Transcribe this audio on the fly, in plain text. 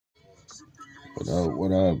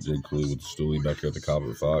What up, J. Clue with the Stoolie back here at the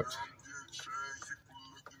Copper Fox?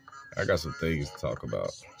 I got some things to talk about.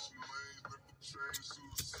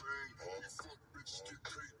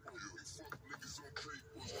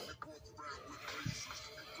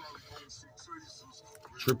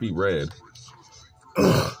 Trippy Red.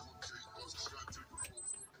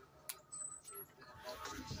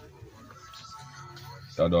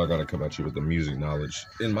 I know I gotta come at you with the music knowledge.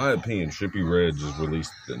 In my opinion, Trippy Red just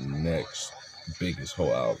released the next biggest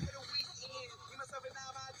whole album.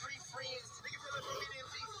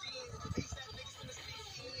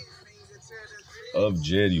 Of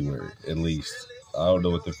January, at least. I don't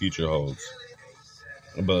know what the future holds.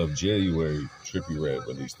 But of January, Trippy Red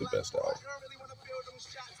released the best album.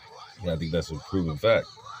 And I think that's a proven fact.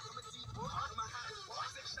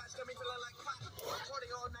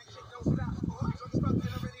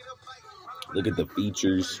 Look at the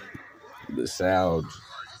features, the sound,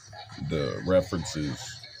 the references,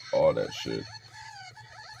 all that shit.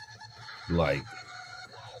 Like,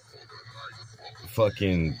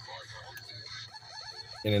 fucking,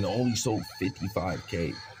 and it only sold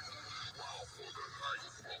 55K.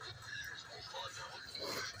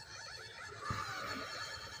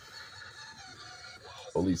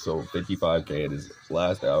 Only sold 55K, and his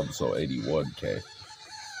last album sold 81K.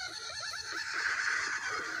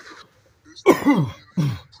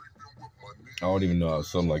 I don't even know how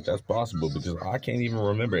something like that's possible because I can't even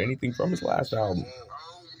remember anything from his last album.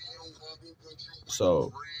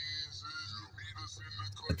 So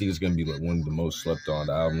I think it's gonna be like one of the most slept on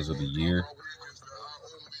albums of the year.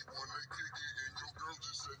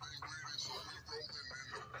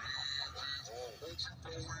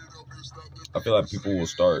 I feel like people will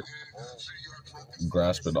start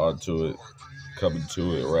grasping onto it, coming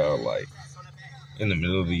to it around like in the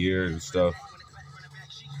middle of the year and stuff.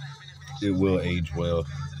 It will age well.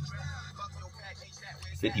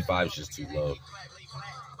 55 is just too low.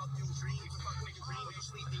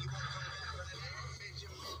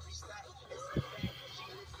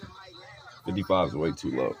 $55 is way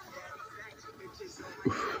too low.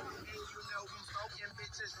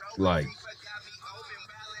 Like,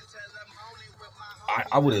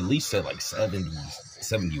 I would at least say like 70,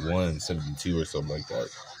 71, 72 or something like that.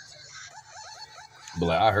 But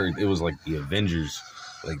like I heard it was like the Avengers,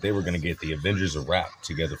 like they were gonna get the Avengers a rap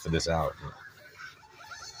together for this album.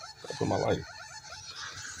 That's what my life.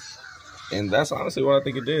 And that's honestly what I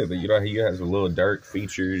think it did. You know, he has a little dark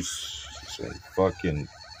features, some fucking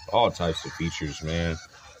all types of features, man.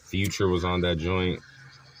 Future was on that joint.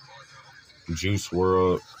 Juice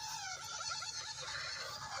WRLD.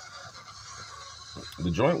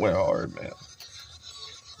 The joint went hard, man.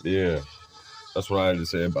 Yeah. That's what I had to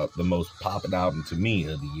say about the most popping album to me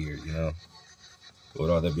of the year, you know. With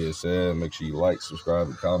all that being said, make sure you like, subscribe,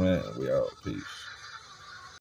 and comment, and we out. Peace.